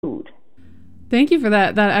Thank you for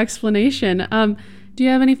that explanation. Do you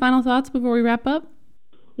have any final thoughts before we wrap up?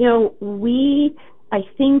 I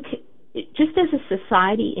think, just as a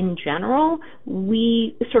society in general,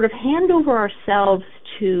 we sort of hand over ourselves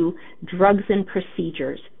to drugs and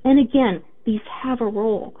procedures. And again, these have a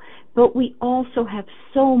role, but we also have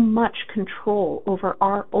so much control over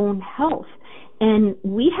our own health. And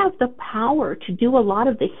we have the power to do a lot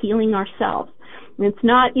of the healing ourselves. It's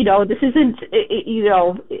not, this isn't,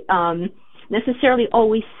 necessarily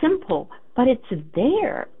always simple, but it's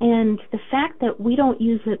there. And the fact that we don't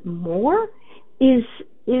use it more is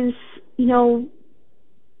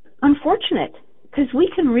unfortunate, because we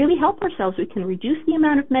can really help ourselves. We can reduce the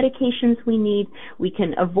amount of medications we need. We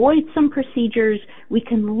can avoid some procedures. We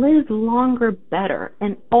can live longer, better.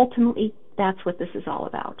 And ultimately, that's what this is all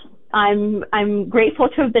about. I'm grateful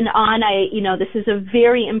to have been on. This is a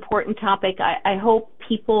very important topic. I hope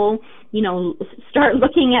people, start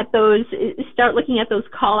looking at those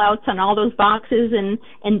call outs on all those boxes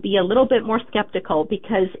and be a little bit more skeptical,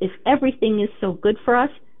 because if everything is so good for us,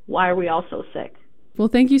 why are we all so sick? Well,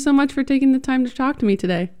 thank you so much for taking the time to talk to me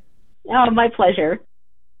today. Oh, my pleasure.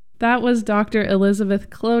 That was Dr. Elizabeth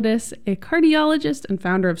Clodis, a cardiologist and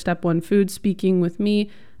founder of Step One Foods, speaking with me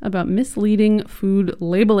about misleading food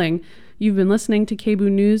labeling. You've been listening to KBOO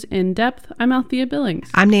News in Depth. I'm Althea Billings.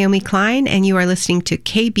 I'm Naomi Klein, and you are listening to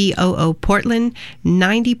KBOO Portland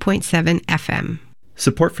 90.7 FM.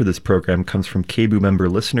 Support for this program comes from KBOO member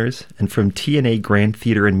listeners and from TNA Grand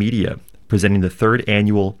Theater and Media, presenting the third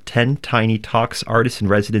annual 10 Tiny Talks Artist in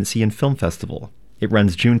Residency and Film Festival. It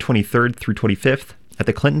runs June 23rd through 25th at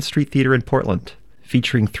the Clinton Street Theater in Portland,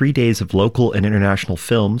 featuring 3 days of local and international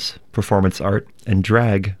films, performance art, and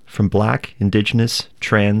drag from Black, Indigenous,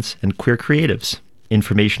 trans, and queer creatives.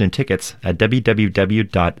 Information and tickets at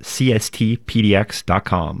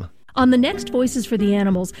www.cstpdx.com. On the next Voices for the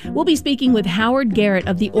Animals, we'll be speaking with Howard Garrett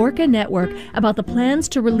of the Orca Network about the plans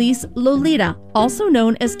to release Lolita, also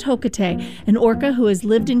known as Tokate, an orca who has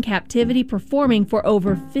lived in captivity performing for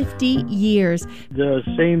over 50 years. The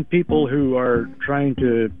same people who are trying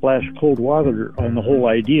to splash cold water on the whole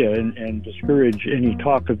idea and discourage any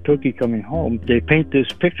talk of Toki coming home, they paint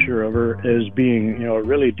this picture of her as being,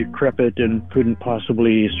 really decrepit and couldn't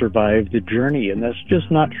possibly survive the journey, and that's just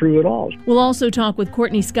not true at all. We'll also talk with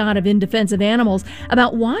Courtney Scott of In Defense of Animals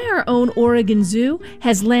about why our own Oregon Zoo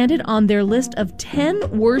has landed on their list of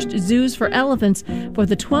 10 worst zoos for elephants for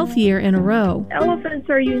the 12th year in a row. Elephants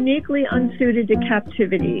are uniquely unsuited to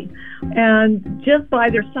captivity, and just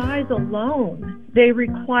by their size alone, they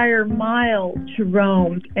require miles to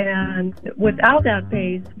roam, and without that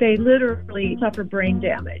space, they literally suffer brain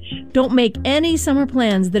damage. Don't make any summer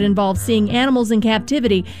plans that involve seeing animals in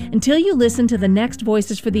captivity until you listen to the next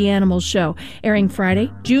Voices for the Animals show, airing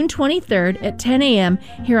Friday, June 23rd at 10 a.m.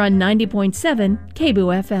 here on 90.7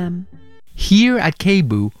 KBOO FM. Here at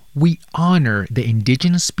KBOO, we honor the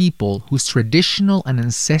indigenous people whose traditional and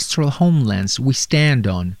ancestral homelands we stand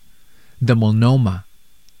on: the Multnomah,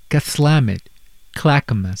 Cathlamet,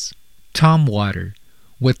 Clackamas, Tumwater,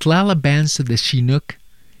 Witlala bands of the Chinook,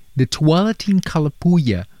 the Tualatin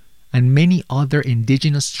Kalapuya, and many other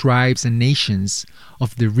indigenous tribes and nations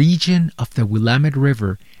of the region of the Willamette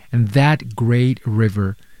River and that great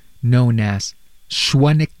river known as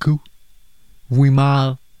Shuaneku,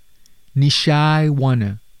 Wimal,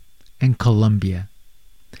 Nishaiwana, and Columbia.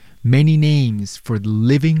 Many names for the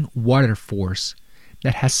living water force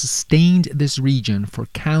that has sustained this region for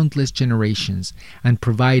countless generations and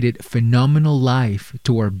provided phenomenal life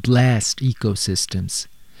to our blessed ecosystems.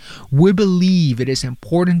 We believe it is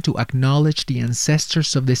important to acknowledge the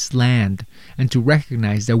ancestors of this land and to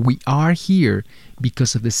recognize that we are here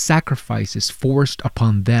because of the sacrifices forced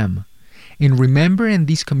upon them. In remembering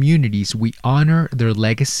these communities, we honor their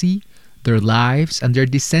legacy, their lives, and their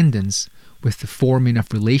descendants with the forming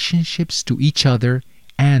of relationships to each other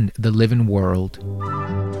and the living world.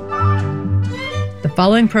 The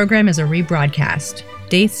following program is a rebroadcast.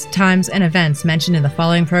 Dates, times, and events mentioned in the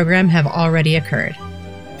following program have already occurred.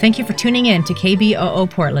 Thank you for tuning in to KBOO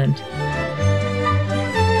Portland.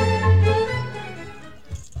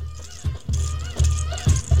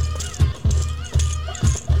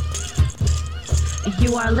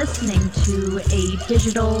 You are listening to a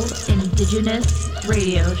digital indigenous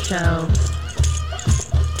radio show.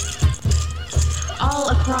 All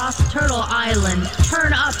across Turtle Island,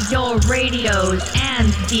 turn up your radios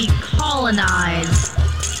and decolonize.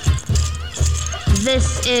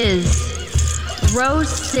 This is Rose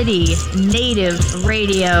City Native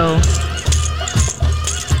Radio.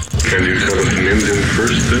 Can you tell us in Indian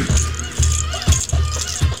first then?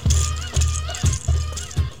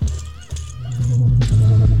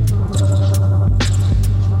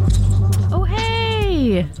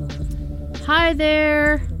 Hi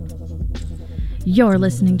there. You're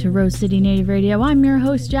listening to Rose City Native Radio. I'm your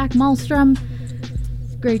host, Jack Malmstrom.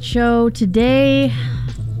 Great show today.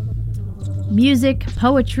 Music,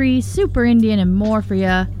 poetry, super Indian, and more for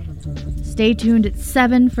ya. Stay tuned at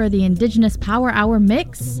 7 for the Indigenous Power Hour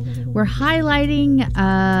mix. We're highlighting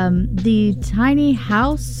the Tiny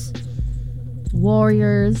House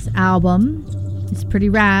Warriors album. It's pretty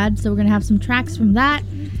rad, so we're going to have some tracks from that.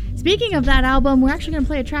 Speaking of that album, we're actually going to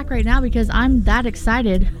play a track right now because I'm that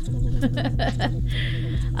excited.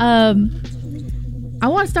 I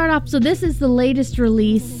want to start off. So this is the latest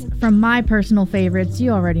release from my personal favorites.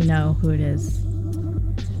 You already know who it is.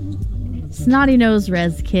 Snotty Nose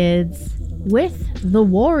Rez Kids with The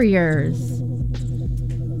Warriors.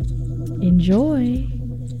 Enjoy.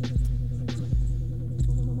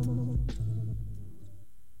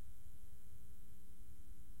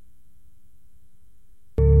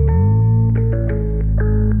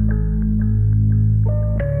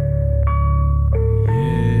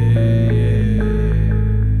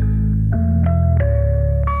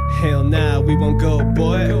 Hell nah, we won't go,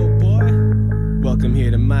 boy. Welcome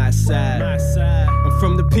here to my side. I'm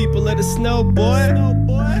from the people of the snow, boy.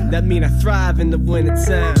 That mean I thrive in the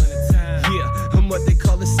wintertime. Yeah, I'm what they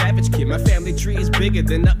call a savage kid. My family tree is bigger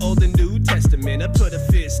than the Old and New Testament. I put a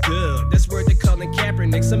fist up. That's word they callin'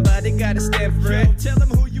 Kaepernick. Somebody gotta stand for it. Tell them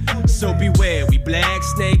who you want. So beware, we black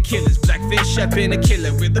snake killers. Blackfish, I've been a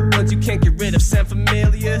killer. We're the ones you can't get rid of. Sound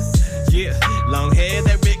familiar? Yeah, long hair,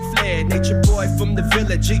 that Ric Flair. Nature boy from the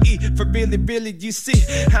village. GE, for really, you see.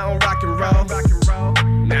 I don't rock and roll.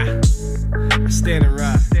 Nah, I stand and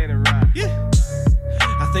rock. Yeah.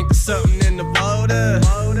 I think there's something in the water.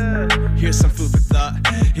 Here's some food for thought.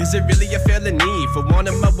 Is it really a felony for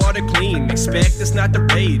wanting my water clean? Expect us not to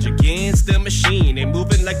rage against the machine. Ain't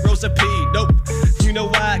moving like Rosa P. Nope. You know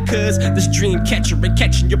why? Cause this dream catcher ain't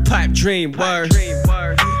catching your pipe dream. Word.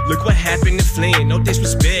 Look what happened to Flynn. No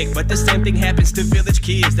disrespect, but the same thing happens to village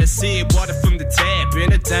kids that sip water from the tap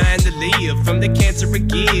and are dying to live from the cancer it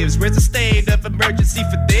gives. Where's the state of emergency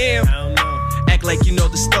for them? I don't know. Act like you know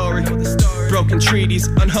the story. Broken treaties,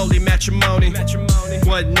 unholy matrimony.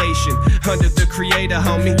 One nation, under the creator,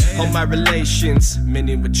 homie. All my relations,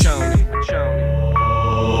 many with Choni.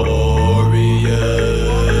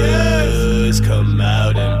 Warriors, come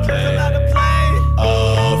out and play.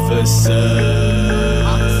 Officers,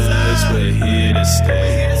 we're here to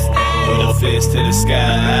stay. Put a fist to the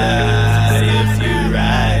sky if you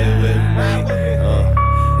ride with me.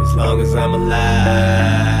 As long as I'm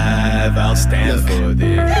alive, I'll stand for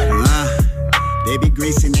this. They be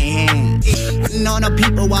greasing their hands on the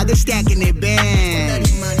people while they're stacking their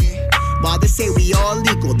bands. While they say we all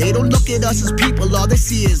equal, they don't look at us as people, all they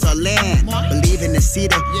see is our land. Believe in the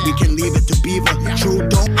cedar, we can leave it to beaver. True,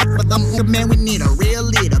 don't for the man, we need a real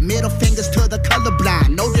leader. Middle fingers to the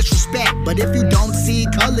colorblind, no disrespect. But if you don't see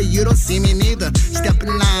color, you don't see me neither. Step in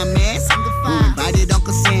line, man. Who invited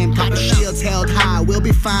Uncle Sam? Got the shields held high, we'll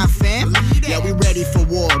be fine, fam. Yeah, we ready for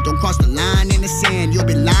war. Don't cross the line in the sand. You'll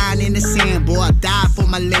be lying in the sand, boy. I die for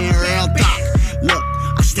my land, real talk. Look,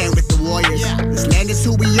 I stand with the warriors. This land is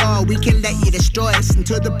who we are. We can let you destroy us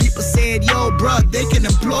until the people said, yo, bro, they can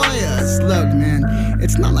employ us. Look, man,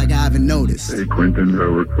 it's not like I haven't noticed. Hey, Quentin, I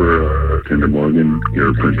work for Kinder Morgan, your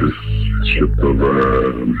apprenticeship of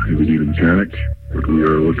heavy duty mechanic. If we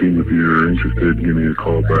are looking, if you're interested, give me a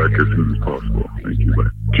call back as soon as possible. Thank you, bye.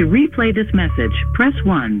 To replay this message, press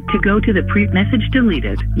 1. To go to the message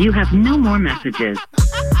deleted, you have no more messages.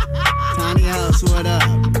 Tiny house, what up?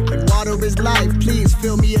 If water is life, please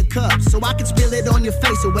fill me a cup so I can spill it on your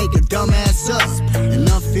face and wake your dumb ass up.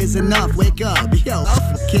 Enough is enough, wake up. Yo,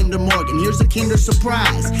 Kinder Morgan, here's a Kinder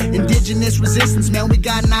surprise. Indigenous resistance, man, we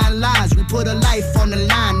got 9 lives. We put a life on the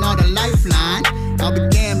line, not a lifeline. I'll be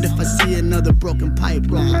damned if I see another broken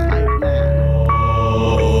pipeline.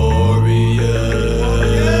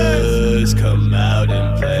 Warriors, come out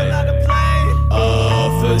and play.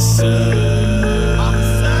 Officers,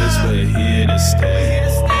 we're here to stay.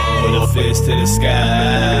 Put a fist to the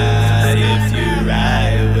sky if you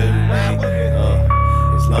ride with me.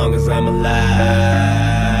 As long as I'm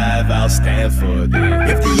alive, I'll stand for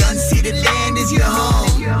this. If the unceded land is your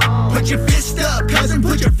home, put your fist up, cousin,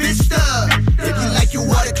 put your fist up. If you like your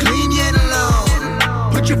water clean, you ain't alone.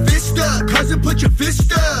 Put your fist up, cousin, put your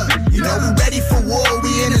fist up. You know we're ready for war,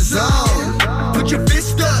 we in a zone. Put your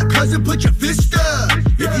fist up, cousin, put your fist up.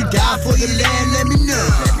 If you die for your land, let me know.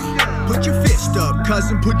 Put your fist up,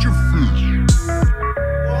 cousin, put your fist.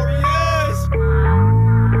 Warriors,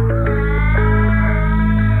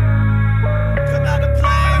 come out and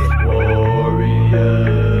play. Warriors,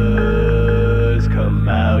 come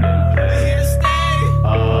out and play. Here to stay.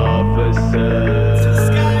 Officers.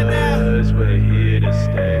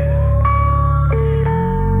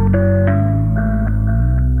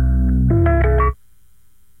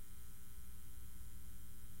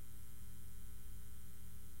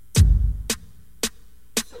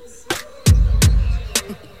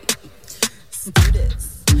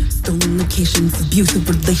 locations, abusive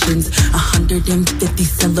relations, 150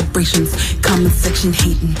 celebrations, comment section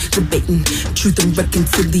hating, debating, truth and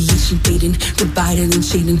reconciliation fading, divided and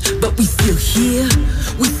shading, but we still here,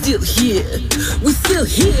 we still here, we still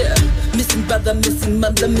here. Missing brother, missing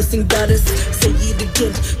mother, missing goddess, say it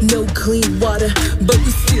again, no clean water, but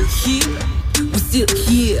we still here, we still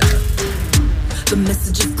here. The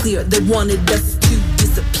message is clear, they wanted us to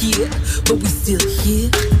disappear, but we still here.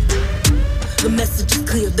 The message is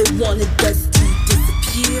clear, they wanted us to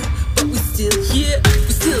disappear, but we still here,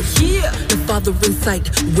 we still here. The father in sight,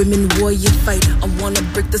 women warrior fight. I wanna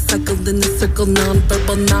break the cycle in the circle,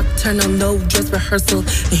 non-verbal, nocturnal, no dress rehearsal.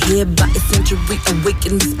 Ahead by a century,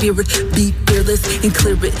 awaken the spirit, be fearless and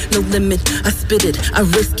clear it, no limit. I spit it, I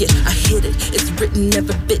risk it, I hit it. It's written,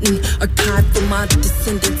 never bitten, archived for my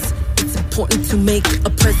descendants. It's important to make a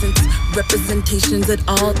presence, representations at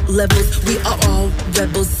all levels. We are all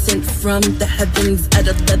rebels sent from the heavens at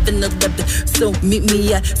 11:11. So meet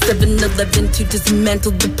me at 7-Eleven to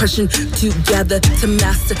dismantle depression, to gather, to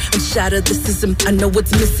master and shatter the system. I know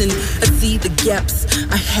what's missing, I see the gaps,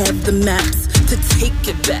 I have the maps to take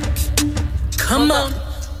it back. Come on.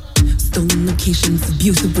 Stolen locations,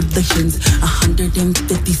 abusive relations,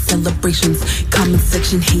 150 celebrations, comment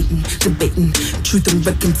section hating, debating, truth and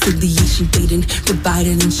reconciliation fading,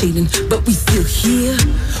 divided and shading, but we still here,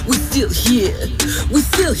 we still here, we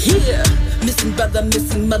still here. Missing brother,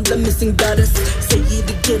 missing mother, missing goddess, say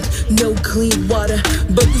it again, no clean water,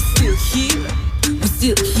 but we still here, we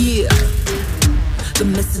still here. The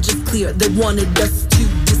message is clear, they wanted us to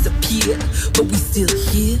disappear, but we still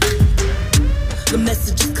here. The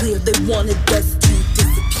message is clear, they wanted us to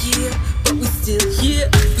disappear, but we still here,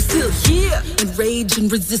 we still here. And rage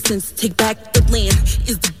and resistance, take back the land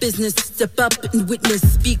is the business. Step up and witness,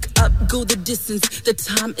 speak up, go the distance. The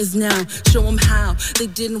time is now, show them how. They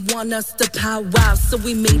didn't want us to powwow, so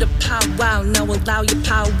we made a powwow. Now allow your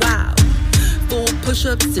powwow. 4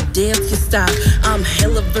 push-ups to dance your style. I'm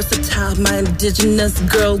hella versatile, my indigenous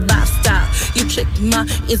girl lifestyle. You check my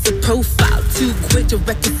Insta profile, too quick to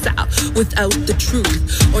reconcile without the truth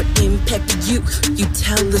or impact the youth. You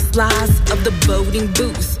tell the lies of the voting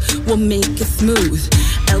booth, we'll make it smooth.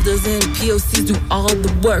 Elders and POCs do all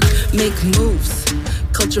the work, make moves.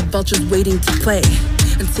 Culture vultures waiting to play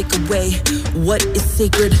and take away what is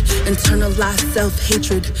sacred. Internalized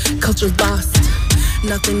self-hatred, culture lost.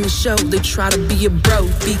 Nothing to show, they try to be a bro.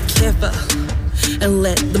 Be careful and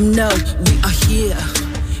let them know we are here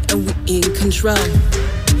and we in control.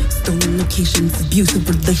 Stolen locations, abusive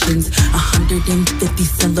relations, 150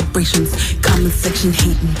 celebrations, comment section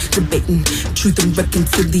hating, debating, truth and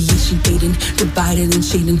reconciliation fading, divided and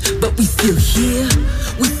shading, but we still here,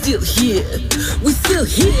 we still here, we still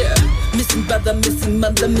here. Missing brother, missing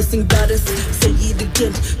mother, missing goddess, say it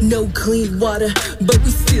again, no clean water, but we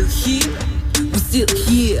still here. We still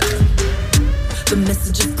here. The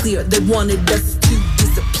message is clear, they wanted us to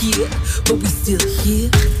disappear, but we still here.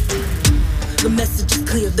 The message is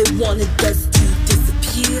clear, they wanted us to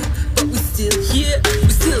disappear, but we still here, we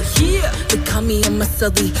still here. They call me on my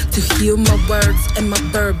celly to hear my words and my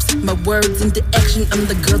verbs, my words into action. I'm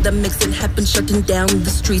the girl that makes it happen, shutting down the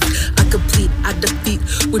streets. I complete, I defeat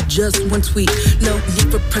with just one tweet. No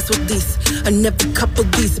need for press release. I never couple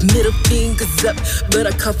these middle fingers up, but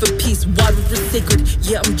I call for peace. Water is sacred,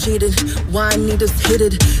 yeah, I'm jaded. Why need us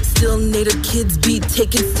hated? Still native kids be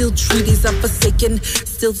taken, still treaties are forsaken.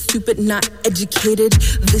 Still stupid, not educated.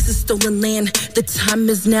 This is stolen land, the time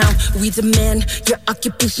is now. We demand your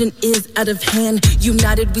occupation is out of hand.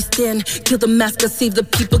 United we stand, kill the masker, save the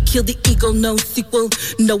people, kill the ego, no sequel.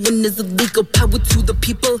 No one is illegal, power to the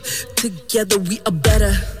people. Together we are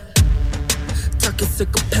better. Talking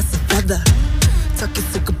circle past a feather. Talking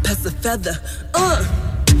circle past a feather.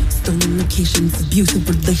 Stolen locations, abusive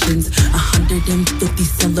relations, 150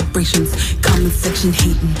 celebrations, comment section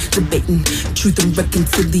hating, debating, truth and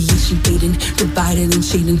reconciliation fading, divided and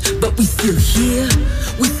shading, but we still here,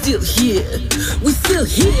 we still here, we still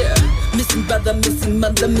here. Missing brother, missing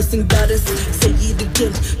mother, missing goddess, say it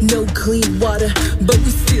again, no clean water, but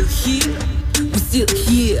we still here, we still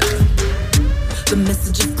here. The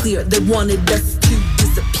message is clear, they wanted us to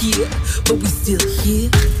disappear, but we still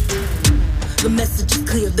here. The message is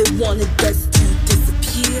clear, they wanted us to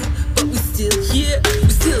disappear, but we still here, we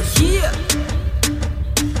still here.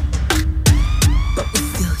 But we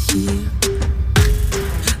still here.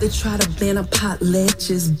 They try to ban our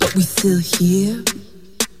potlatches, but we still here.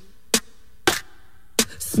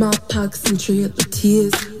 Smallpox and trail of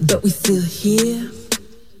tears, but we still here.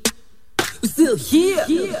 We still still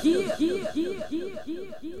here.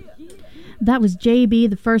 That was JB,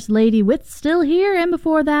 the First Lady, with Still Here, and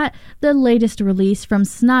before that, the latest release from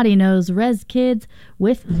Snotty Nose Rez Kids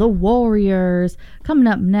with The Warriors. Coming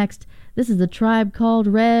up next, this is A Tribe Called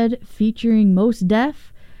Red featuring Mos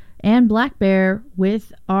Def and Black Bear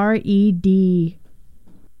with R.E.D.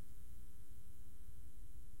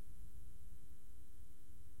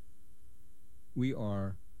 We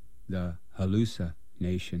are the Halusa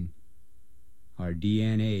Nation. Our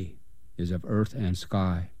DNA is of earth and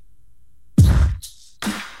sky.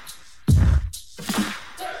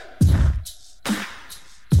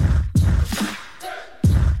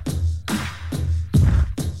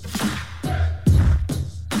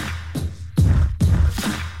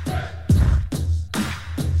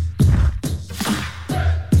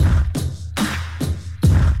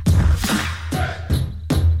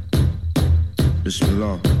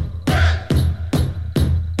 Bismillah.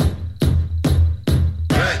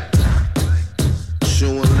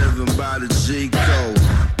 Showing living by the G code.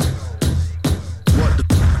 What the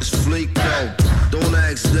f is fleek though? Don't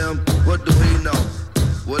ask them, what do we know?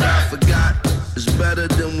 What I forgot is better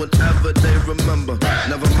than whatever they remember.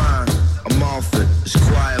 Never mind, I'm off it, it's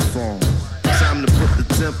quiet form. Time to put the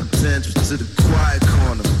temper tantrums to the quiet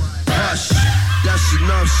corner. Hush, that's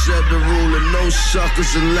enough, said the ruler. No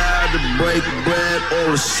suckers allowed to break bread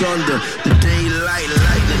or asunder. The daylight,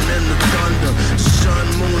 lightning and the thunder. The sun,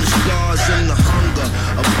 moon, the stars and the hunger.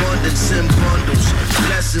 Abundance in bundles,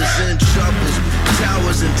 blessings and troubles.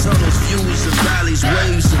 Towers and tunnels, views and valleys,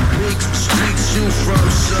 waves and peaks. Streets you from,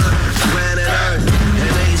 son, planet Earth.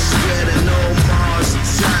 And ain't scared of no Mars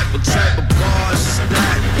attack. What type of bars is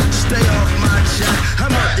that? Stay off my jack.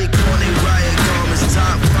 I'm out the corny riot garments,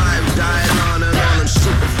 top 5, dying on and on them.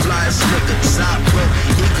 Super fly, slicker, top rope,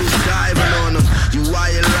 eagles diving on them. You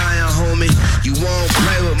why you lying, homie? You won't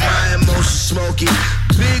play with my emotions, smoky.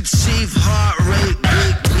 Big chief, heart rate,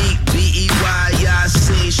 big beat,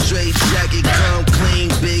 B-E-Y-I-C. Straight jacket, come clean,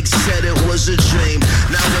 big said it was a dream.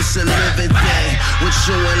 Now it's a living thing, with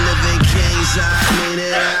you and living kings. I mean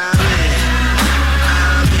it, I mean it.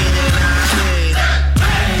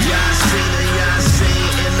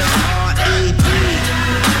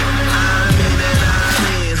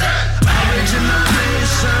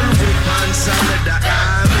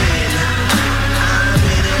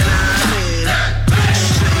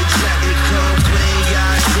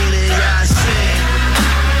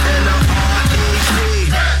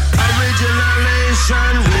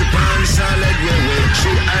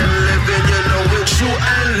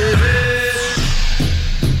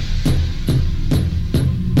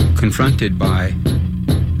 Confronted by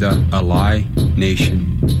the Alai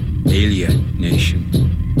Nation, Alien Nation,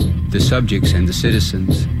 the subjects and the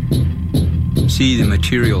citizens see the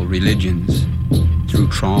material religions through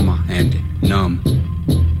trauma and numb.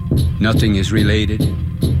 Nothing is related.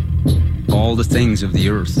 All the things of the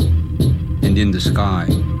earth and in the sky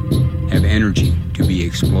have energy to be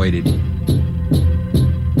exploited.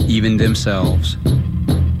 Even themselves,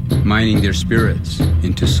 mining their spirits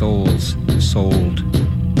into souls sold.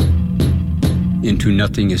 Into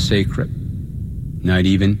nothing is sacred, not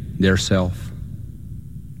even their self.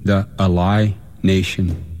 The Alai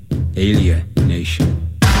Nation, Alien Nation.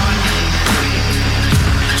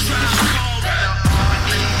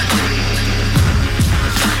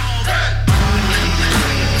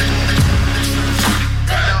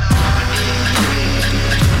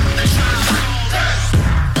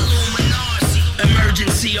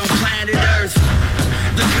 Emergency on planet Earth.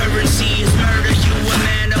 The currency is murder, you a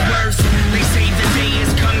man of worth. They say the day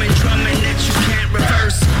is coming, drumming that you can't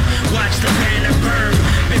reverse. Watch the banner burn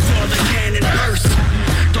before the cannon burst.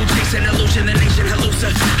 Don't chase an illusion, the nation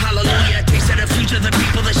halusa. Hallelujah, taste of the future, the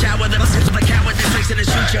people that shower the sins of the coward that's facing his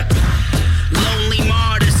future. Lonely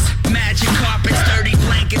martyrs, magic carpets, dirty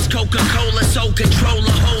blankets, Coca-Cola, soul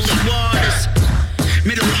controller, holy waters.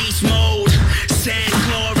 Middle East mode, sand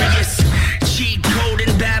glorious. Cheat code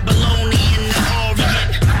in Babylonian the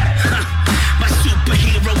Orient. My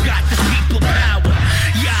superhero got the people power.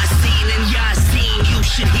 Yasin and Yasin, you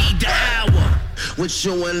should heed the hour. With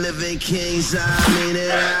you and living kings, I mean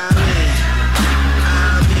it, I mean it.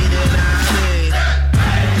 I mean it, I mean it.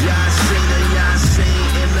 Yasin and Yasin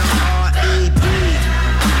in the R.E.D.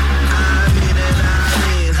 I mean it, I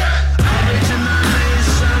mean it. Original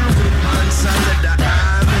nation, we consider the I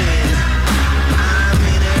mean it. I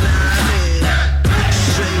mean it, I mean it.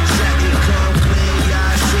 Straight jacket, come clean,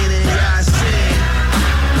 Yasin and Yasin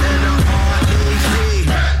in the R.E.D.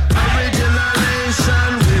 Original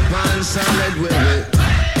nation, we consider with it.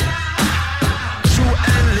 True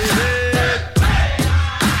and living.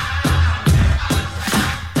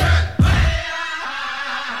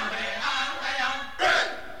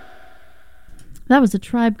 That was A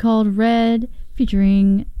Tribe Called Red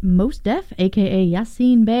featuring Mos Def, aka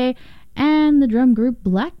Yasin Bey, and the drum group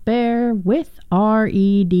Black Bear with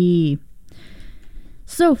R.E.D.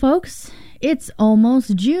 So, folks, it's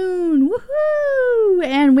almost June. Woohoo!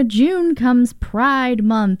 And with June comes Pride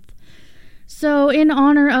Month. So, in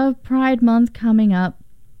honor of Pride Month coming up,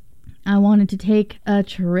 I wanted to take a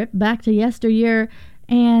trip back to yesteryear,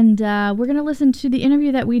 and we're going to listen to the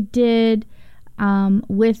interview that we did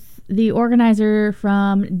with the organizer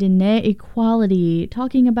from Diné Equality,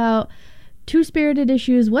 talking about two-spirited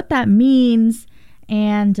issues, what that means,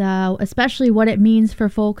 and especially what it means for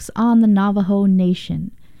folks on the Navajo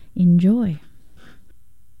Nation. Enjoy.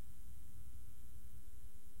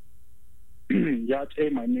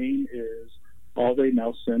 Yate, my name is Alway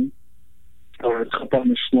Nelson.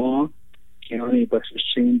 Kapamishwa, Kiani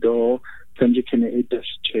Bashindo, Tanjikine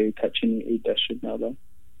Edesche, Tachini Edeshinella,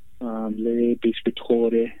 Le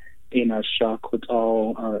Bispitore, Ena Shak with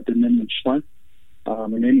all the Nimishwan.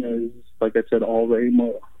 My name is, like I said, Alway.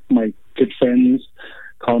 My good friends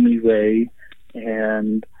call me Ray,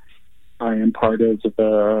 and I am part of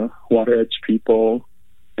the Water Edge people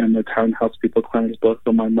and the Townhouse people clans, both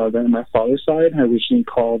on my mother and my father's side. I originally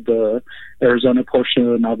called the Arizona portion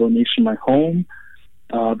of the Navajo Nation my home,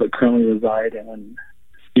 but currently reside in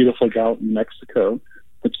beautiful Gallatin, Mexico,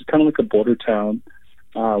 which is kind of like a border town.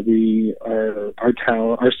 Our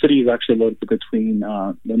city is actually located between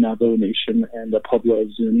the Navajo Nation and the Pueblo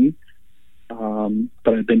of Zuni.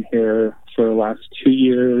 But I've been here for the last 2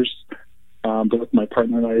 years. Both my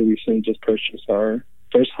partner and I recently just purchased our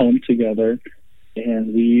first home together,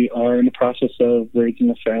 and we are in the process of raising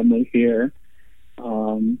a family here.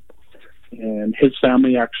 And his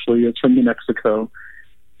family actually is from New Mexico,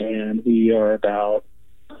 and we are about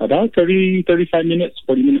 35 minutes,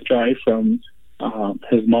 40-minute drive from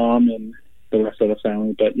his mom and the rest of the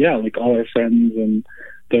family. But yeah, like all our friends and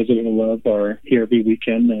those that we love are here every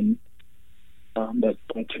weekend, and that's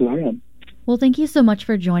who I am. Well, thank you so much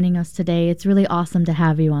for joining us today. It's really awesome to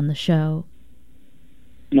have you on the show.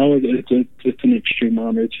 No, it's an extreme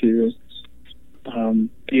honor to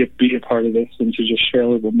be a part of this and to just share a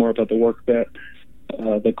little bit more about the work that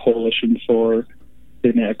the Coalition for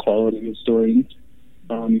Diné Equality is doing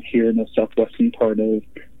here in the southwestern part of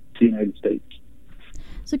the United States.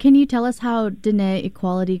 So can you tell us how Diné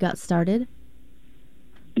Equality got started?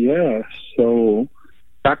 Yeah, so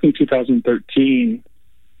back in 2013,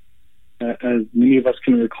 as many of us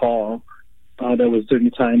can recall, that was during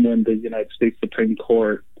the time when the United States Supreme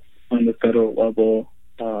Court on the federal level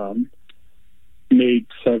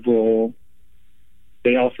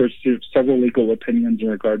offered several legal opinions in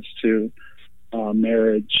regards to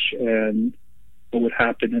marriage and what would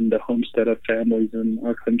happen in the homestead of families in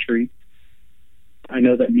our country. I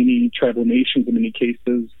know that many tribal nations, in many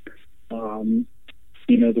cases,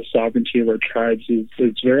 the sovereignty of our tribes is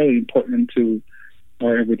very important to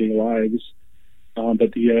our everyday lives.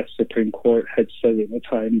 But the U.S. Supreme Court had said at the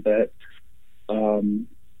time that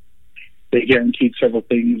they guaranteed several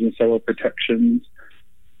things and several protections.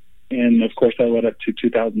 And, of course, that led up to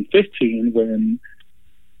 2015 when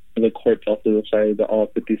the courts also decided that all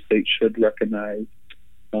 50 states should recognize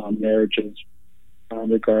marriages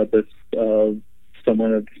regardless of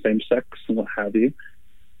someone of the same sex and what have you.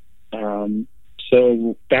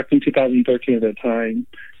 So back in 2013 at that time,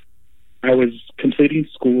 I was completing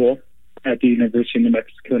school at the University of New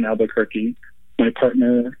Mexico in Albuquerque. My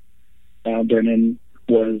partner, Brennan,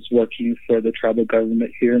 was working for the tribal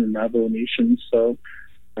government here in the Navajo Nation, so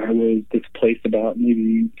I was displaced about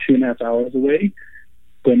maybe 2.5 hours away,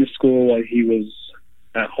 going to school while he was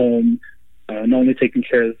at home, not only taking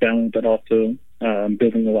care of the family, but also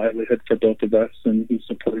building a livelihood for both of us, and he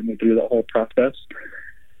supported me through the whole process.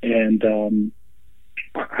 And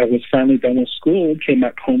I was finally done with school, came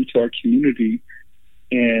back home to our community,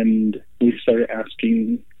 and we started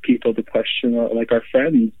asking people the question, like our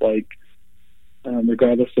friends, like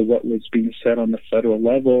regardless of what was being said on the federal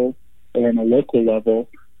level or on a local level,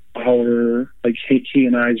 he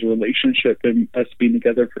and I's relationship and us being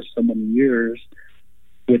together for so many years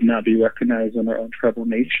would not be recognized in our own tribal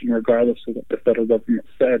nation, regardless of what the federal government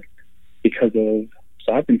said, because of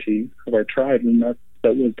sovereignty of our tribe. And that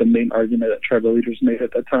was the main argument that tribal leaders made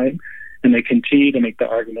at that time, and they continue to make the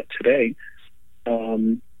argument today.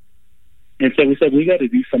 And so we said, we got to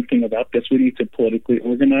do something about this. We need to politically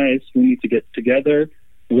organize. We need to get together.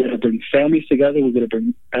 We're going to bring families together. We're going to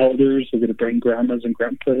bring elders. We're going to bring grandmas and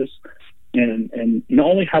grandpas, and not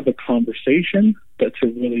only have a conversation, but to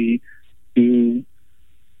really do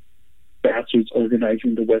grassroots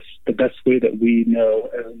organizing the best way that we know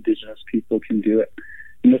as Indigenous people can do it.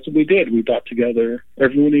 And that's we did. We brought together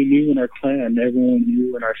everyone we knew in our clan, everyone we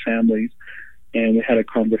knew in our families, and we had a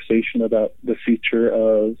conversation about the future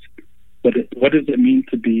of what does it mean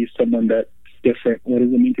to be someone that's different? What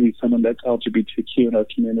does it mean to be someone that's LGBTQ in our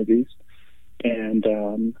communities?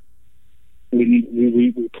 And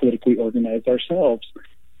we politically organized ourselves.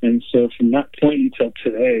 And so from that point until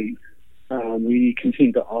today, we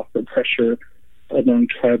continue to offer pressure among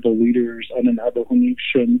tribal leaders on the Navajo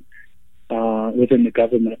Nation within the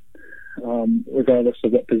government. Regardless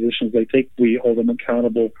of what positions they take, we hold them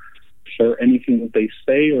accountable for anything that they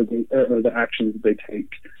say or the actions that they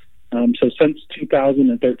take. So since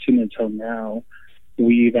 2013 until now,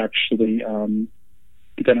 we've actually done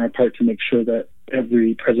our part to make sure that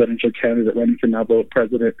every presidential candidate running for Navajo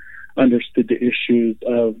president understood the issues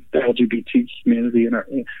of the LGBT community and our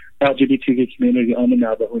LGBTQ community on the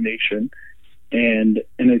Navajo Nation. And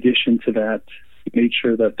in addition to that, made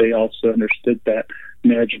sure that they also understood that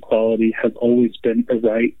marriage equality has always been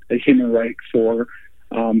a human right for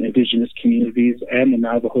Indigenous communities and the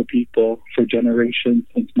Navajo people for generations,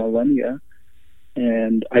 since millennia.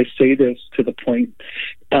 And I say this to the point,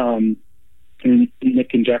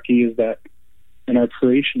 Nick and Jackie, is that in our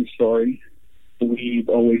creation story, we've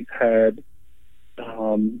always had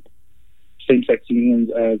same-sex unions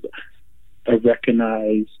as a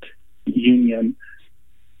recognized union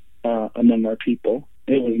among our people.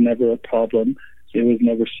 It was never a problem. It was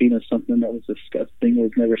never seen as something that was disgusting. It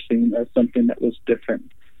was never seen as something that was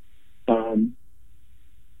different.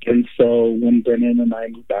 And so when Brennan and I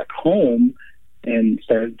moved back home and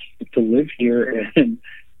started to live here,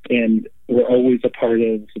 and we're always a part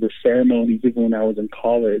of the ceremonies, even when I was in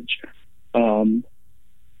college,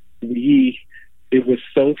 it was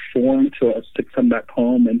so foreign to us to come back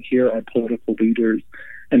home and hear our political leaders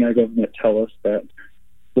and our government tell us that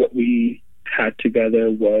what we had together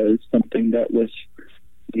was something that was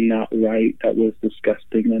not right, that was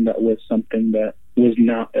disgusting, and that was something that was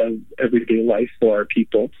not of everyday life for our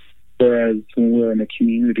people. Whereas when we're in a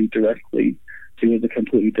community directly, it was a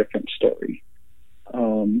completely different story.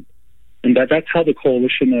 And that's how the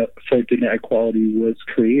Coalition for Dignity Equality was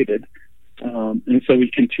created. And so we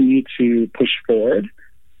continue to push forward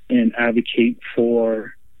and advocate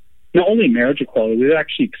for not only marriage equality, we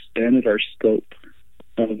actually expanded our scope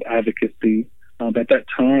of advocacy. At that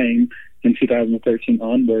time, in 2013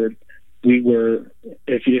 onward, we were,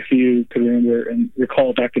 if you could remember and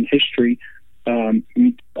recall back in history, a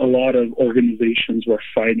lot of organizations were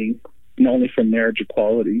fighting not only for marriage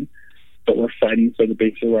equality, but were fighting for the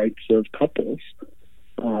basic rights of couples.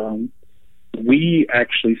 We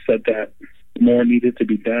actually said that more needed to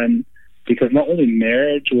be done because not only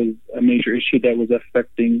marriage was a major issue that was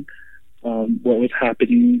affecting what was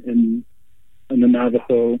happening in the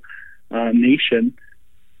Navajo Nation,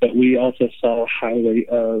 but we also saw a highway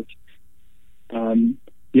of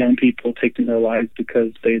young people taking their lives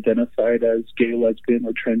because they identified as gay, lesbian,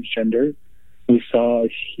 or transgender. We saw a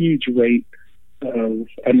huge rate of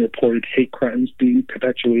unreported hate crimes being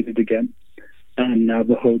perpetuated against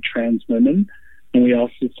Navajo trans women. And we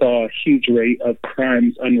also saw a huge rate of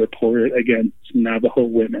crimes unreported against Navajo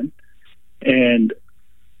women. And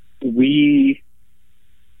we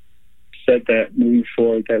said that moving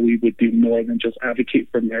forward that we would do more than just advocate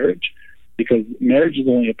for marriage, because marriage is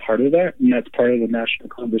only a part of that, and that's part of the national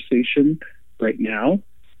conversation right now.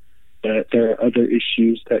 But there are other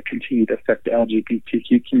issues that continue to affect the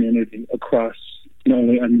LGBTQ community across not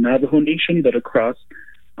only the Navajo Nation, but across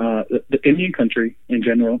the Indian country in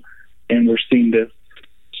general. And we're seeing this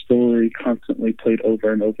story constantly played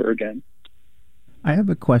over and over again. I have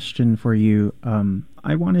a question for you.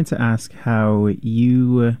 I wanted to ask how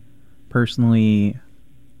you personally,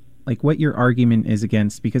 like, what your argument is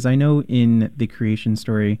against, because I know in the creation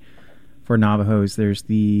story for Navajos, there's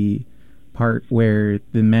the part where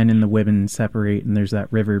the men and the women separate and there's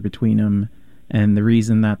that river between them. And the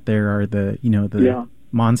reason that there are the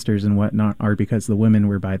monsters and whatnot are because the women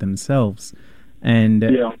were by themselves. And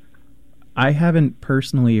I haven't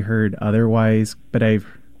personally heard otherwise, but I've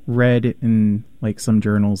read in like some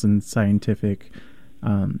journals and scientific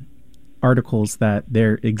articles that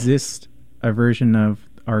there exists a version of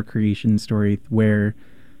our creation story where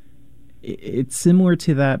it's similar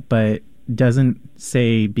to that, but doesn't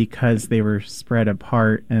say because they were spread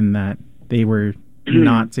apart and that they were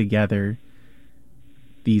not together,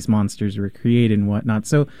 these monsters were created and whatnot.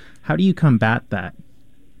 So how do you combat that?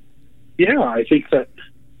 Yeah, I think that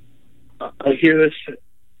I hear this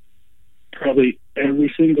probably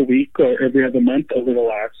every single week or every other month over the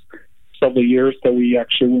last several years that we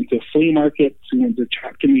actually went to flea markets, we went to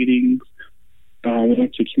chapter meetings, We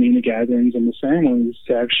went to community gatherings and the ceremonies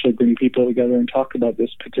to actually bring people together and talk about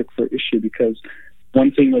this particular issue, because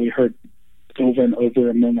one thing that we heard over and over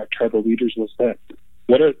among our tribal leaders was that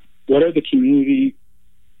what are communities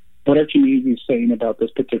saying about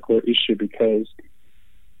this particular issue? Because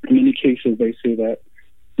in many cases they say that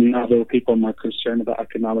Navajo people are more concerned about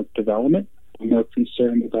economic development, more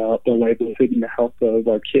concerned about the livelihood and the health of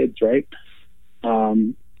our kids, right?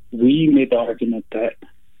 We made the argument that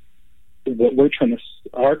what we're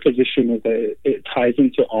our position is that it ties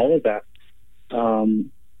into all of that.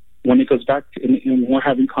 When it goes back to, and we're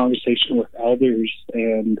having conversation with elders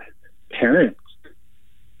and parents,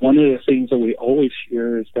 one of the things that we always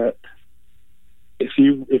hear is that if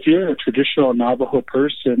you're a traditional Navajo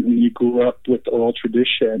person and you grew up with oral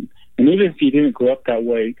tradition, and even if you didn't grow up that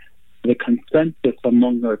way, the consensus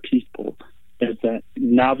among our people is that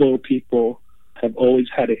Navajo people have always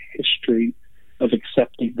had a history of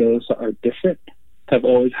accepting those that are different, have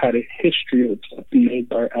always had a history of accepting those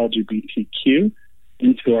that are LGBTQ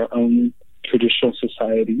into our own traditional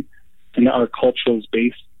society, and our culture is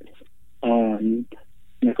based on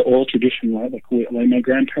like oral tradition, right? Like my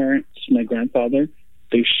grandparents, my grandfather,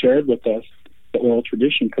 they shared with us the oral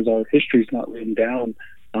tradition because our history is not written down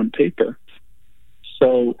on paper.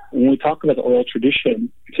 So when we talk about the oral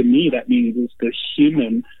tradition, to me that means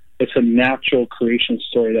it's a natural creation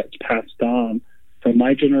story that's passed on from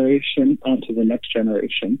my generation onto the next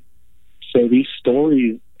generation. So these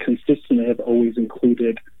stories consistently have always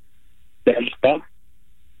included Delta,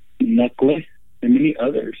 Nakle, and many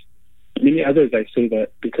others. Many others, I say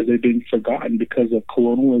that because they've been forgotten because of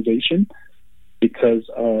colonialization, because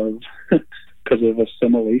of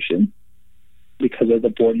assimilation, because of the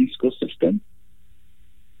boarding school system.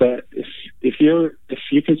 But if you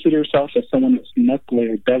consider yourself as someone that's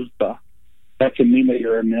Nakle or Delta, that can mean that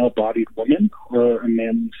you're a male-bodied woman or a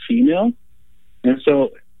man-female. And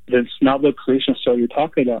so this Navajo creation story you're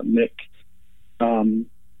talking about, Nick, the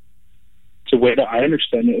way that I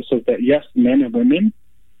understand it is that yes, men and women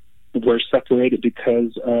were separated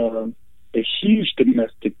because of a huge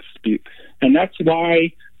domestic dispute, and that's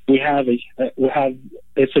why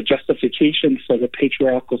it's a justification for the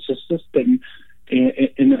patriarchal system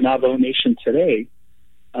in the Navajo Nation today.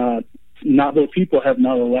 Navajo people have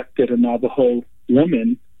not elected a Navajo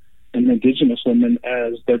woman, an indigenous woman,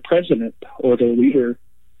 as their president or their leader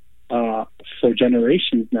for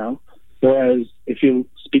generations now. Whereas if you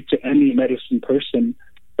speak to any medicine person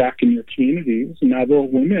back in your communities, Navajo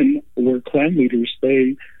women were clan leaders.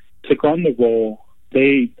 They took on the role.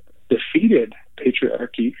 They defeated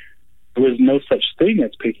patriarchy. There was no such thing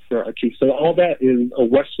as patriarchy. So all that is a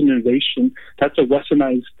westernization. That's a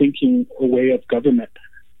westernized thinking way of government.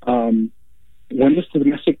 When this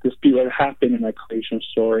domestic dispute happened in my creation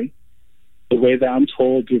story, the way that I'm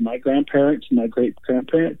told through my grandparents and my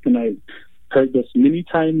great-grandparents, and I heard this many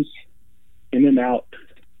times in and out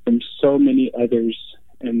from so many others,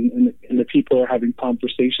 and the people are having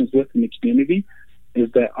conversations with in the community,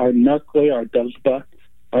 is that our Nakle, our Dazba,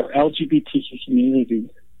 our LGBTQ community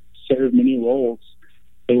served many roles.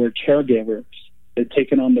 They were caregivers. They'd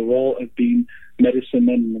taken on the role of being medicine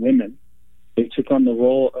men and women. They took on the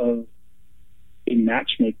role of being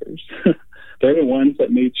matchmakers. They're the ones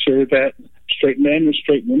that made sure that straight men and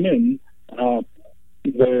straight women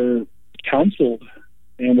were counseled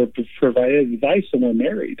and were provided advice and were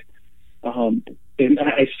married. And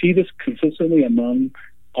I see this consistently among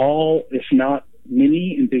all, if not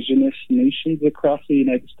many, indigenous nations across the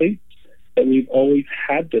United States, that we've always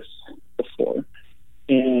had this before.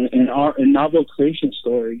 And in Navajo creation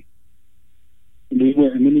story, we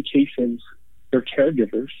were, in many cases, their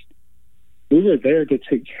caregivers. We were there to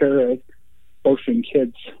take care of orphan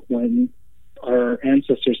kids when our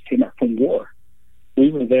ancestors came back from war.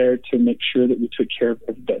 We were there to make sure that we took care of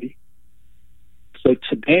everybody. So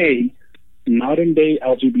today, modern-day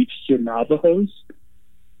LGBTQ Navajos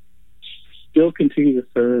still continue to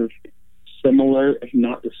serve similar, if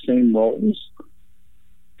not the same roles,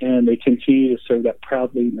 and they continue to serve that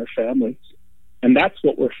proudly in their families. And that's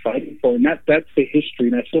what we're fighting for, and that's the history.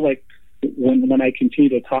 And I feel like when I continue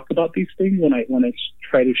to talk about these things, when I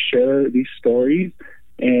try to share these stories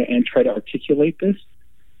and try to articulate this,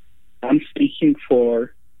 I'm speaking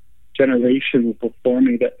for generations before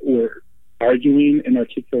me that were arguing and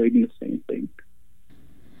articulating the same thing.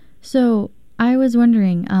 So I was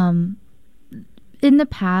wondering, in the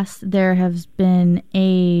past, there has been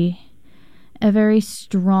a very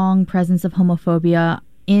strong presence of homophobia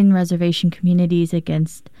in reservation communities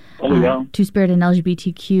against Two-Spirit and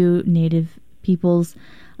LGBTQ Native peoples.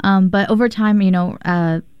 But over time,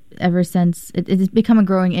 ever since, it's become a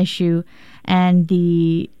growing issue, and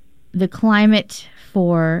the the climate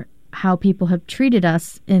for how people have treated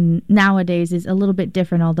us in nowadays is a little bit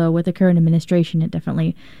different, although with the current administration, it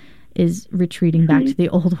definitely is retreating back to the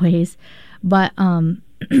old ways. But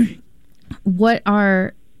what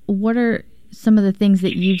are some of the things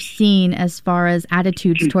that you've seen as far as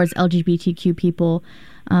attitudes towards LGBTQ people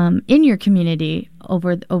in your community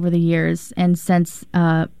over the years and since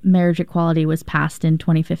marriage equality was passed in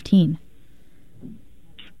 2015?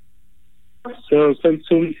 So since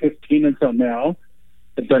 2015 until now,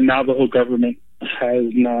 the Navajo government has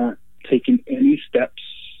not taken any steps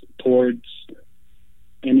towards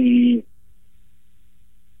any.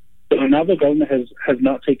 The Navajo government has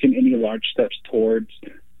not taken any large steps towards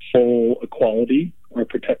full equality or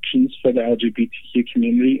protections for the LGBTQ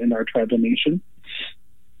community in our tribal nation.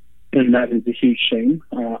 And that is a huge shame.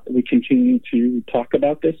 We continue to talk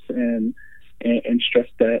about this and stress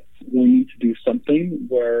that we need to do something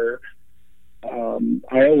where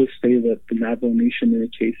I always say that the Navajo Nation in the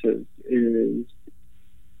cases is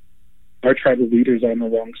our tribal leaders are on the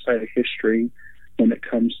wrong side of history when it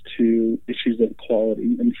comes to issues of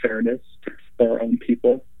equality and fairness for our own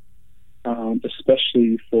people,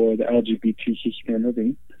 especially for the LGBTQ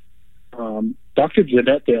community. Dr.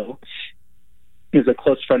 Jeanette Dale is a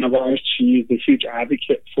close friend of ours. She is a huge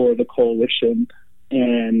advocate for the coalition,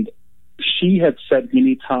 and she had said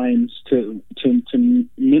many times to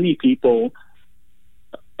many people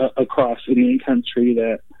across Indian country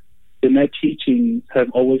that in their teachings have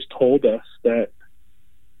always told us that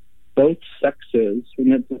both sexes,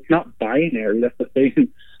 and it's not binary, that's the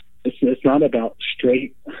thing, it's not about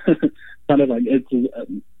straight,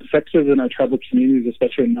 sexes in our tribal communities,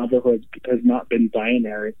 especially in Navajo, has not been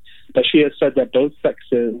binary. But she has said that both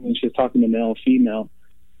sexes, when she's talking to male and female,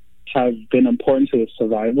 have been important to the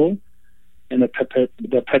survival and the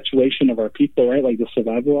perpetuation of our people, right? Like the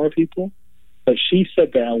survival of our people. But she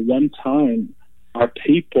said that at one time, our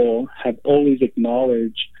people have always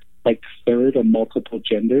acknowledged like third or multiple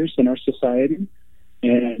genders in our society.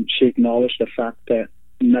 And she acknowledged the fact that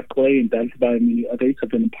Nekle and Dantabay and many others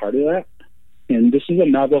have been a part of that. And this is a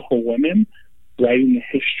Navajo woman writing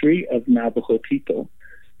the history of Navajo people.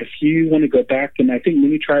 If you want to go back, and I think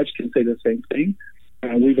many tribes can say the same thing,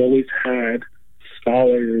 we've always had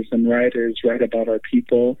scholars and writers write about our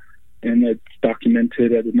people, and it's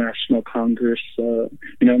documented at the National Congress, the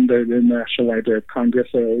National Library of Congress,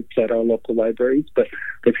 or it's at our local libraries. But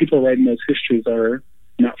the people writing those histories are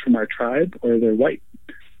not from our tribe, or they're white.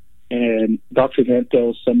 And Dr.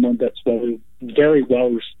 Vento is someone that's very well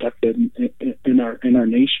respected in our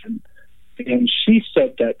nation. And she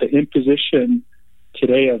said that the imposition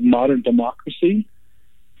today of modern democracy,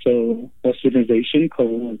 so westernization,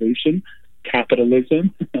 colonization,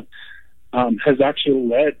 capitalism, has actually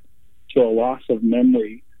led to a loss of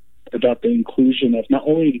memory about the inclusion of not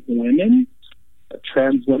only women, but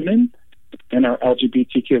trans women, and our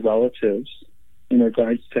LGBTQ relatives in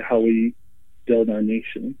regards to how we build our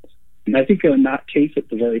nation. And I think in that case,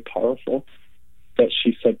 it's very powerful that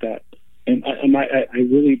she said that. And I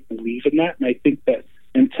really believe in that. And I think that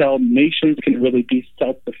until nations can really be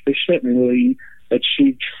self-sufficient and really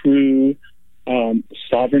achieve true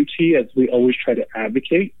sovereignty, as we always try to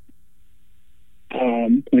advocate,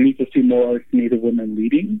 we need to see more Native women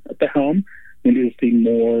leading at the helm. We need to see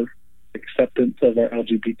more acceptance of our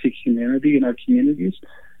LGBT humanity in our communities.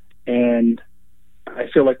 And I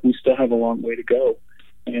feel like we still have a long way to go.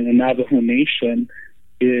 And the Navajo Nation,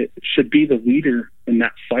 it should be the leader in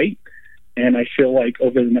that fight. And I feel like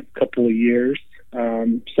over the next couple of years,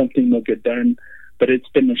 something will get done. But it's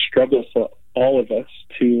been a struggle for all of us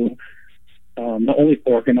to not only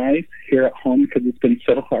organize here at home, because it's been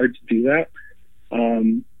so hard to do that,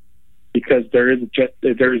 because there is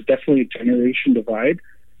definitely a generation divide.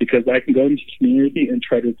 Because I can go into the community and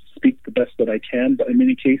try to speak the best that I can, but in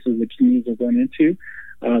many cases, the communities we're going into,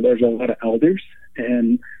 there's a lot of elders,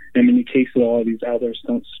 and in many cases, all of these elders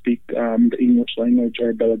don't speak the English language,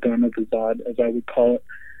 or Belagana Vizad, as I would call it.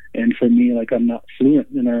 And for me, like, I'm not fluent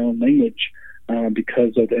in our own language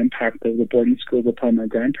because of the impact of the boarding schools upon my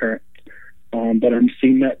grandparents. But I'm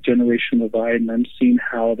seeing that generational divide, and I'm seeing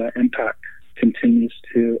how that impact continues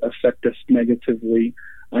to affect us negatively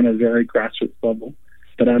on a very grassroots level.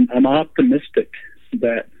 But I'm optimistic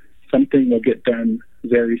that something will get done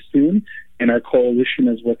very soon, and our coalition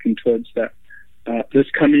is working towards that. This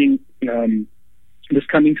coming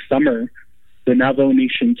summer, the Navajo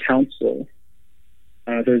Nation Council,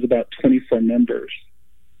 there's about 24 members.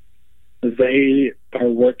 They are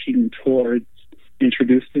working towards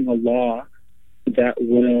introducing a law that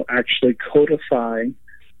will actually codify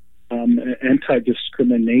an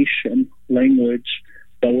anti-discrimination language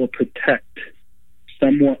that will protect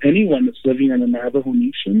anyone that's living in the Navajo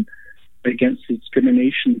Nation against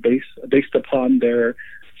discrimination based upon their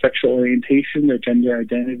sexual orientation, their gender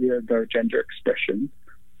identity, or their gender expression.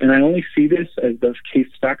 And I only see this as the case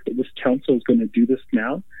fact that this council is going to do this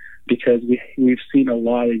now, because we've seen a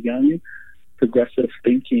lot of young, progressive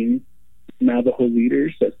thinking Navajo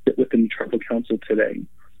leaders that sit within the tribal council today.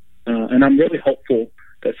 And I'm really hopeful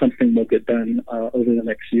that something will get done over the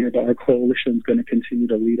next year, but our coalition is going to continue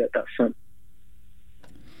to lead at that front.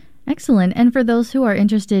 Excellent. And for those who are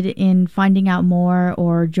interested in finding out more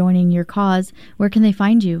or joining your cause, where can they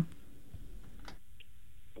find you?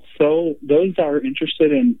 So those that are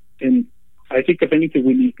interested in I think if anything,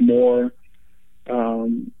 we need more.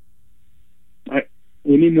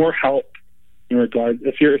 We need more help in regards.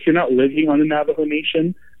 If you're not living on the Navajo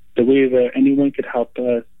Nation, the way that anyone could help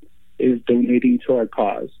us is donating to our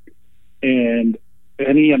cause, and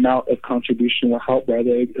any amount of contribution will help.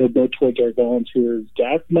 Whether it'll go towards our volunteers'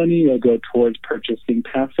 gas money, or go towards purchasing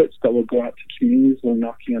pamphlets that will go out to communities. We're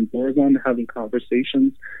knocking on doors on, having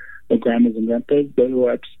conversations with grandmas and grandpas. Go to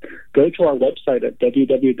our website at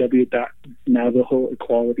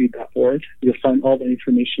www.navajoequality.org. You'll find all the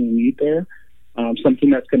information you need there. Something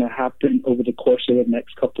that's going to happen over the course of the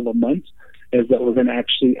next couple of months is that we're going to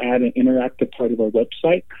actually add an interactive part of our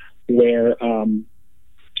website where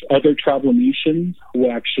other tribal nations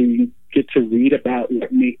will actually get to read about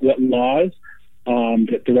what laws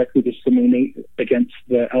that directly discriminate against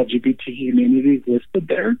the LGBT community listed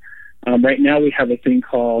there. Right now we have a thing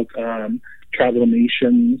called tribal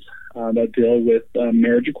nations that deal with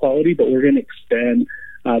marriage equality, but we're going to expand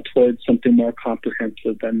towards something more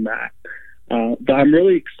comprehensive than that. But I'm